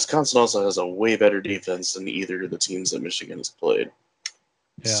Wisconsin also has a way better defense than either of the teams that Michigan has played.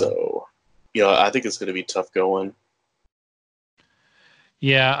 Yeah. So, I think it's going to be tough going.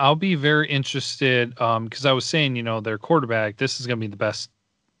 Yeah, I'll be very interested because I was saying, their quarterback, this is going to be the best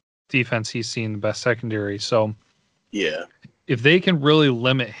defense he's seen, the best secondary. So Yeah. if they can really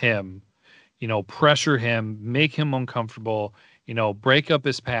limit him, pressure him, make him uncomfortable, break up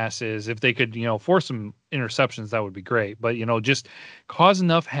his passes, if they could, force some interceptions, that would be great. But, just cause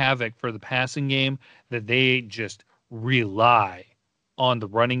enough havoc for the passing game that they just rely on the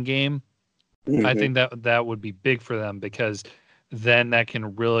running game. Mm-hmm. I think that would be big for them because then that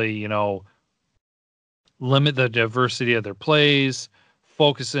can really, limit the diversity of their plays,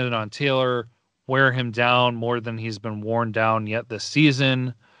 focus in on Taylor, wear him down more than he's been worn down yet this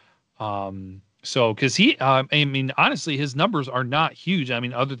season. So, because honestly, his numbers are not huge. I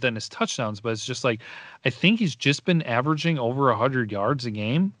mean, other than his touchdowns, but it's just like, I think he's just been averaging over 100 yards a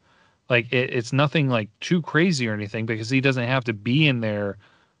game. Like, it's nothing like too crazy or anything because he doesn't have to be in there,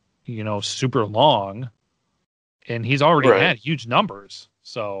 super long. And he's already had huge numbers.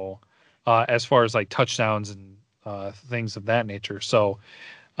 So, as far as like touchdowns and things of that nature. So,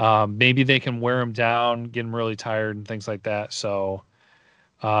 maybe they can wear him down, get him really tired and things like that. So,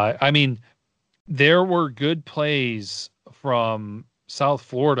 there were good plays from South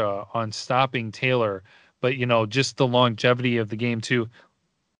Florida on stopping Taylor, but just the longevity of the game too.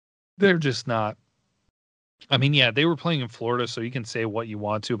 They're just not. I mean, yeah, they were playing in Florida, so you can say what you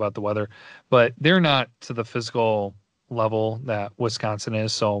want to about the weather, but they're not to the physical level that Wisconsin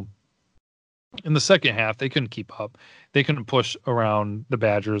is. So in the second half, they couldn't keep up. They couldn't push around the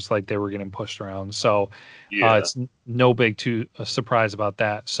Badgers like they were getting pushed around. So it's no big surprise about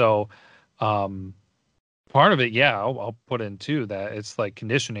that. So part of it, yeah, I'll put in too that it's like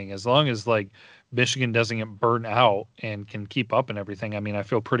conditioning. As long as like Michigan doesn't get burned out and can keep up and everything, I mean, I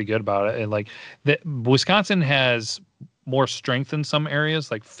feel pretty good about it. And like Wisconsin has more strength in some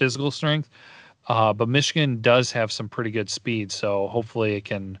areas, like physical strength, but Michigan does have some pretty good speed. So hopefully it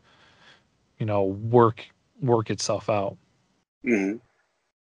can, work itself out. Mm-hmm.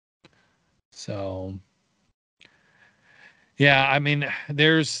 So. Yeah, I mean,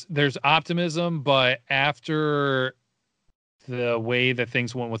 there's optimism, but after the way that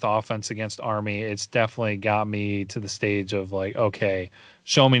things went with offense against Army, it's definitely got me to the stage of like, okay,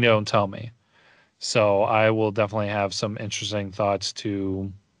 show me, don't tell me. So I will definitely have some interesting thoughts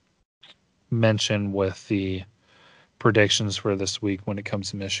to mention with the predictions for this week when it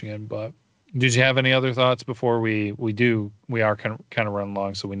comes to Michigan. But did you have any other thoughts before we are kind of running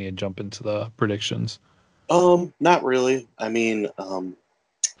long, so we need to jump into the predictions? Not really. I mean,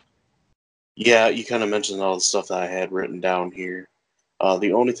 yeah, you kind of mentioned all the stuff that I had written down here.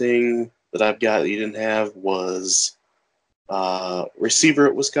 The only thing that I've got that you didn't have was receiver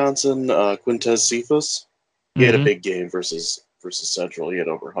at Wisconsin, Quintez Cephas. He had a big game versus Central. He had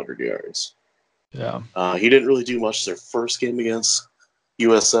over 100 yards. Yeah. He didn't really do much their first game against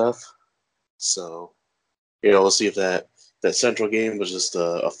USF. So, we'll see if that Central game was just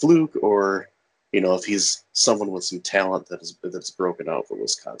a fluke or, if he's someone with some talent that's broken out for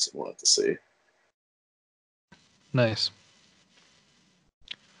Wisconsin. We'll have to see. Nice.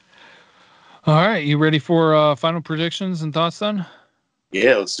 All right, you ready for final predictions and thoughts then?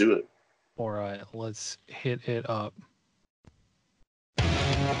 Yeah, let's do it. All right, let's hit it up.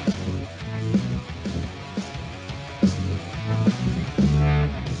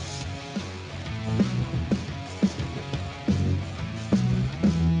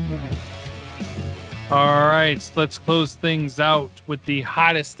 All right, so let's close things out with the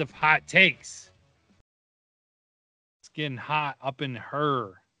hottest of hot takes. It's getting hot up in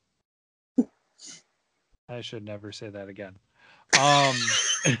her. I should never say that again.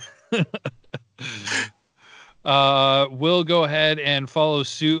 We'll go ahead and follow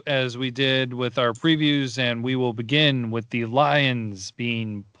suit as we did with our previews, and we will begin with the Lions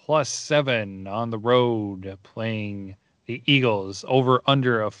being +7 on the road playing the Eagles over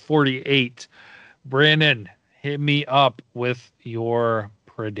under a 48. Brandon, hit me up with your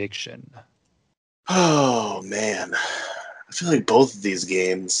prediction. Oh, man. I feel like both of these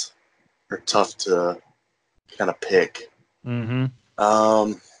games are tough to kind of pick. Mm-hmm.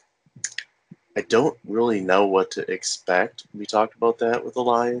 I don't really know what to expect. We talked about that with the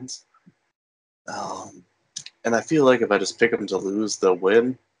Lions. And I feel like if I just pick them to lose, they'll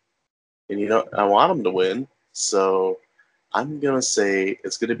win. And, I want them to win. So I'm going to say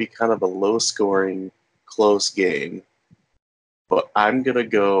it's going to be kind of a low-scoring, close game. But I'm going to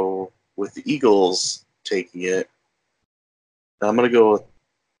go with the Eagles taking it. I'm going to go with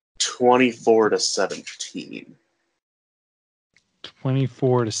 24-17.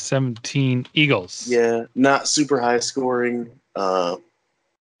 24-17 Eagles. Yeah, not super high scoring. Not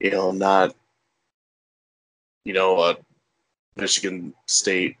Michigan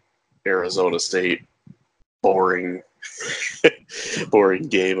State, Arizona State, boring, boring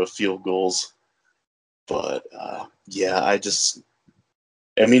game of field goals. But it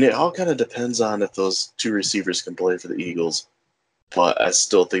all kind of depends on if those two receivers can play for the Eagles. But I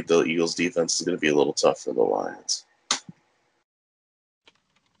still think the Eagles defense is going to be a little tough for the Lions.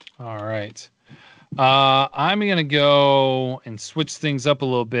 All right. I'm going to go and switch things up a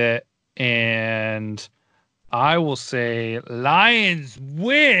little bit, and I will say Lions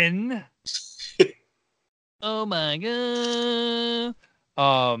win. Oh my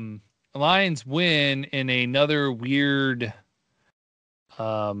God. Lions win in another weird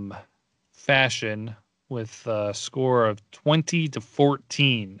fashion with a score of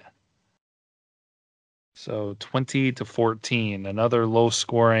 20-14. So 20-14, another low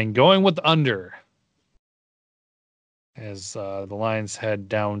scoring, going with under as the Lions head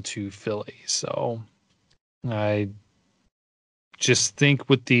down to Philly. So I just think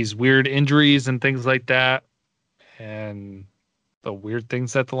with these weird injuries and things like that, and the weird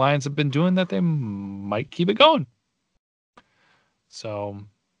things that the Lions have been doing, that they might keep it going. So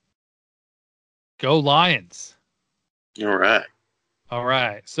go Lions. All right. All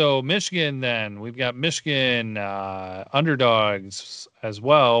right. So Michigan, then we've got Michigan underdogs as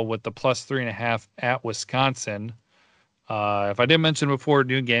well with the +3.5 at Wisconsin. If I didn't mention before,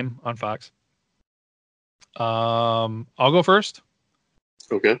 new game on Fox. I'll go first.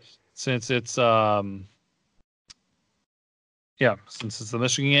 Okay. Since it's the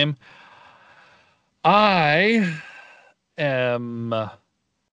Michigan game. I am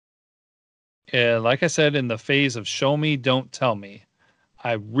like I said, in the phase of show me, don't tell me.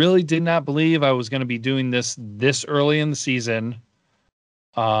 I really did not believe I was going to be doing this early in the season.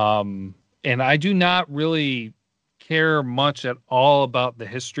 And I do not really care much at all about the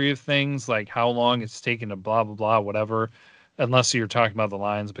history of things, like how long it's taken to blah, blah, blah, whatever, unless you're talking about the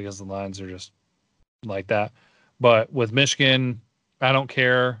Lions, because the Lions are just like that. But with Michigan, I don't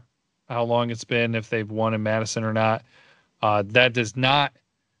care how long it's been, if they've won in Madison or not. That does not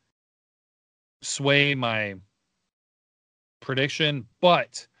sway my prediction,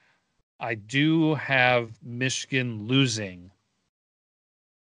 but I do have Michigan losing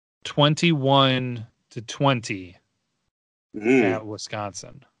 21-20 at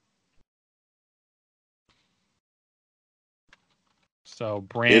Wisconsin. So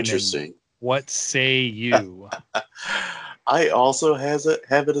Brandon, interesting. What say you? I also have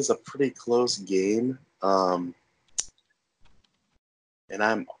it as a pretty close game. And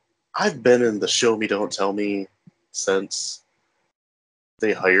I've been in the show me, don't tell me since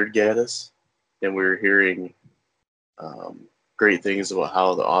they hired Gaddis, and we were hearing great things about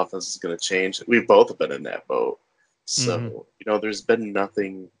how the offense is going to change. We've both been in that boat. So, there's been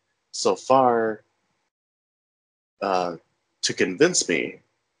nothing so far to convince me.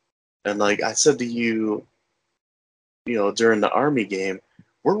 And like I said to you, during the Army game,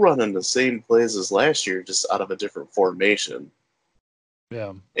 we're running the same plays as last year, just out of a different formation.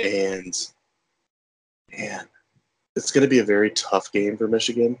 Yeah. And, man, it's going to be a very tough game for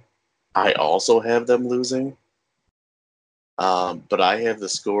Michigan. I also have them losing. But I have the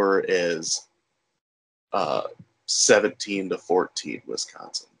score as 17-14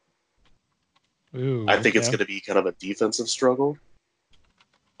 Wisconsin. Ooh, I think it's going to be kind of a defensive struggle.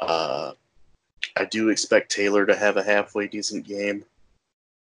 I do expect Taylor to have a halfway decent game.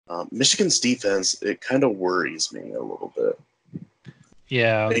 Michigan's defense, it kind of worries me a little bit.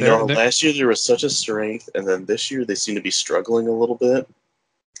 Yeah. Last year there was such a strength, and then this year they seem to be struggling a little bit.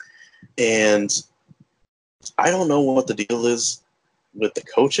 And I don't know what the deal is with the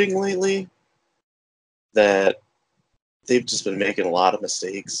coaching lately, that they've just been making a lot of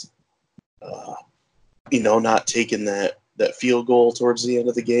mistakes. Not taking that field goal towards the end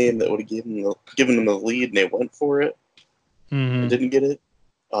of the game that would have given them the lead, and they went for it and didn't get it.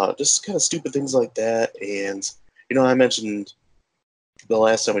 Just kind of stupid things like that. And, I mentioned the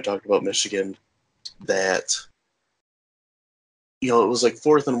last time we talked about Michigan that, it was like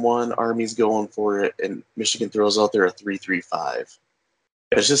 4th and 1, Army's going for it, and Michigan throws out there a 3-3-5.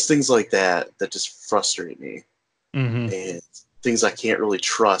 It's just things like that just frustrate me. And things I can't really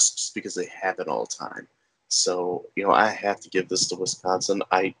trust just because they happen all the time. So, I have to give this to Wisconsin.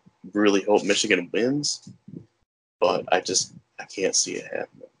 I really hope Michigan wins, but I can't see it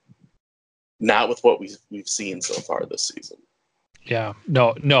happening. Not with what we've seen so far this season. Yeah.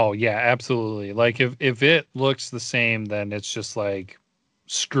 No, yeah, absolutely. Like if it looks the same, then it's just like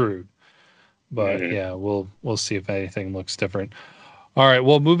screwed. But yeah, we'll see if anything looks different. All right.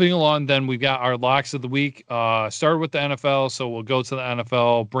 Well, moving along, then we've got our locks of the week. Started with the NFL, so we'll go to the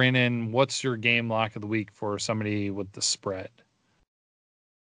NFL. Brandon, what's your game lock of the week for somebody with the spread?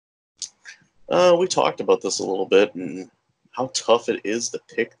 We talked about this a little bit and how tough it is to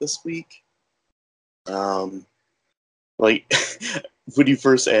pick this week. Like when you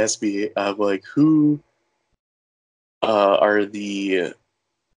first asked me, I'm like, who are the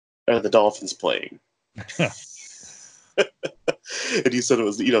Dolphins playing? And you said it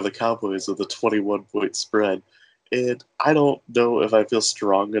was, the Cowboys with a 21-point spread. And I don't know if I feel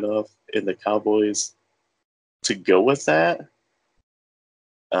strong enough in the Cowboys to go with that.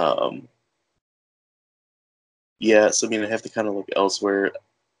 Yeah, so I have to kind of look elsewhere.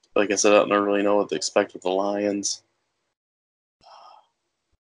 Like I said, I don't really know what to expect with the Lions.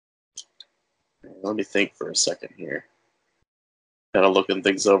 Let me think for a second here. Kind of looking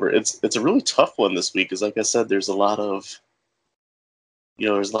things over. It's a really tough one this week because, like I said, there's a lot of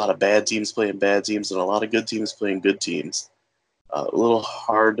bad teams playing bad teams and a lot of good teams playing good teams. A little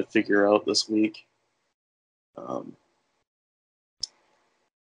hard to figure out this week.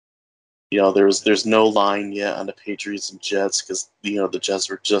 There's no line yet on the Patriots and Jets because the Jets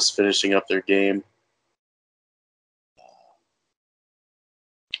were just finishing up their game.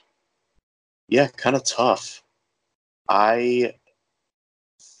 Yeah, kind of tough. I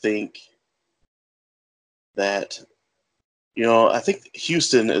think that I think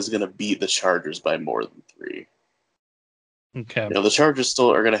Houston is going to beat the Chargers by more than 3. Okay. The Chargers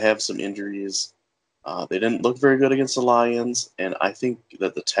still are going to have some injuries. They didn't look very good against the Lions, and I think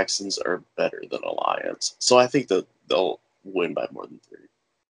that the Texans are better than the Lions. So I think that they'll win by more than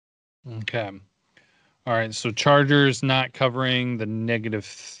 3. Okay. All right. So Chargers not covering the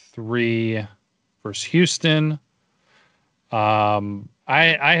 -3 versus Houston.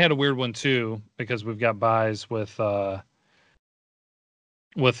 I had a weird one too because we've got buys with a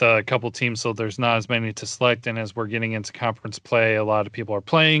couple teams, so there's not as many to select. And as we're getting into conference play, a lot of people are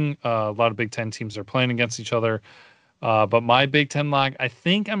playing. A lot of Big Ten teams are playing against each other. But my Big Ten lock, I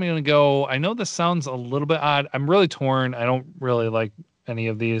think I'm going to go. I know this sounds a little bit odd. I'm really torn. I don't really like any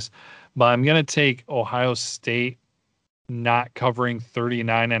of these, but I'm going to take Ohio State not covering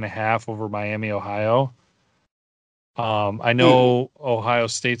 39.5 over Miami, Ohio. I know Ohio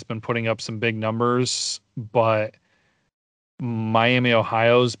State's been putting up some big numbers, but Miami,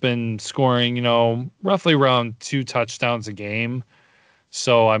 Ohio's been scoring, roughly around 2 touchdowns a game.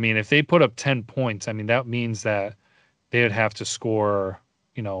 So, if they put up 10 points, that means that they would have to score,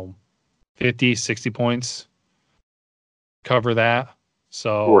 50, 60 points, cover that.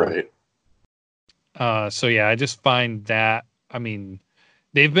 So, Right. So yeah, I just find that,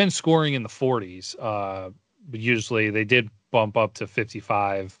 they've been scoring in the 40s. But usually they did bump up to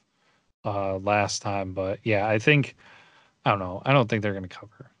 55 last time. But yeah, I don't know. I don't think they're going to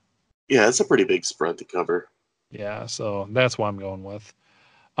cover. Yeah, it's a pretty big spread to cover. Yeah, so that's what I'm going with.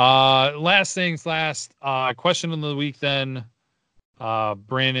 Last things last. Question of the week then.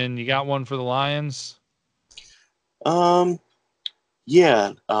 Brandon, you got one for the Lions? Yeah.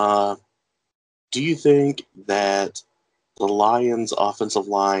 Do you think that the Lions' offensive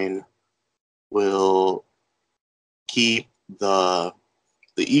line will keep the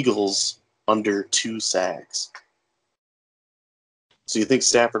Eagles under 2 sacks? So you think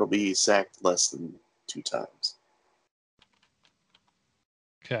Stafford will be sacked less than 2 times?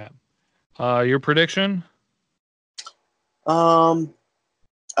 Okay. Your prediction? I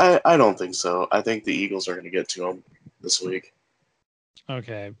don't think so. I think the Eagles are going to get to him this week.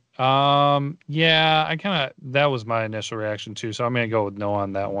 Okay. Yeah, that was my initial reaction too. So I'm going to go with no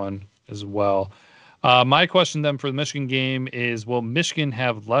on that one as well. My question then for the Michigan game is, will Michigan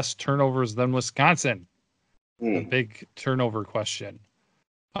have less turnovers than Wisconsin? The big turnover question.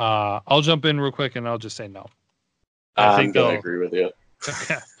 I'll jump in real quick and I'll just say no. I'm going to agree with you.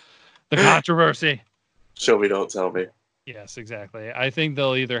 The controversy. Show me, don't tell me. Yes, exactly. I think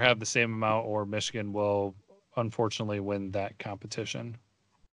they'll either have the same amount or Michigan will unfortunately win that competition,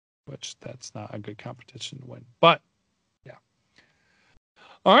 which that's not a good competition to win. But yeah.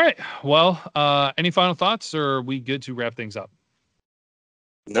 All right. Well, any final thoughts or are we good to wrap things up?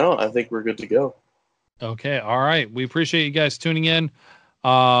 No, I think we're good to go. Okay. All right. We appreciate you guys tuning in.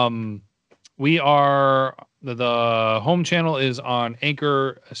 We are the home channel is on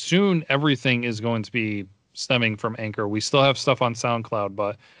Anchor. Soon everything is going to be stemming from Anchor. We still have stuff on SoundCloud,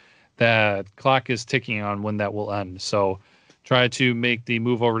 but that clock is ticking on when that will end. So try to make the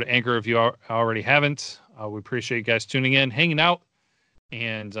move over to Anchor if you already haven't. We appreciate you guys tuning in, hanging out,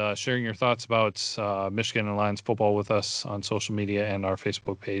 and sharing your thoughts about Michigan and Lions football with us on social media and our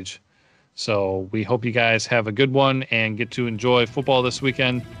Facebook page. So we hope you guys have a good one and get to enjoy football this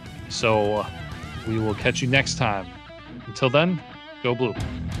weekend. So we will catch you next time. Until then, go Blue.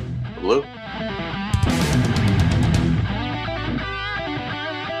 Blue.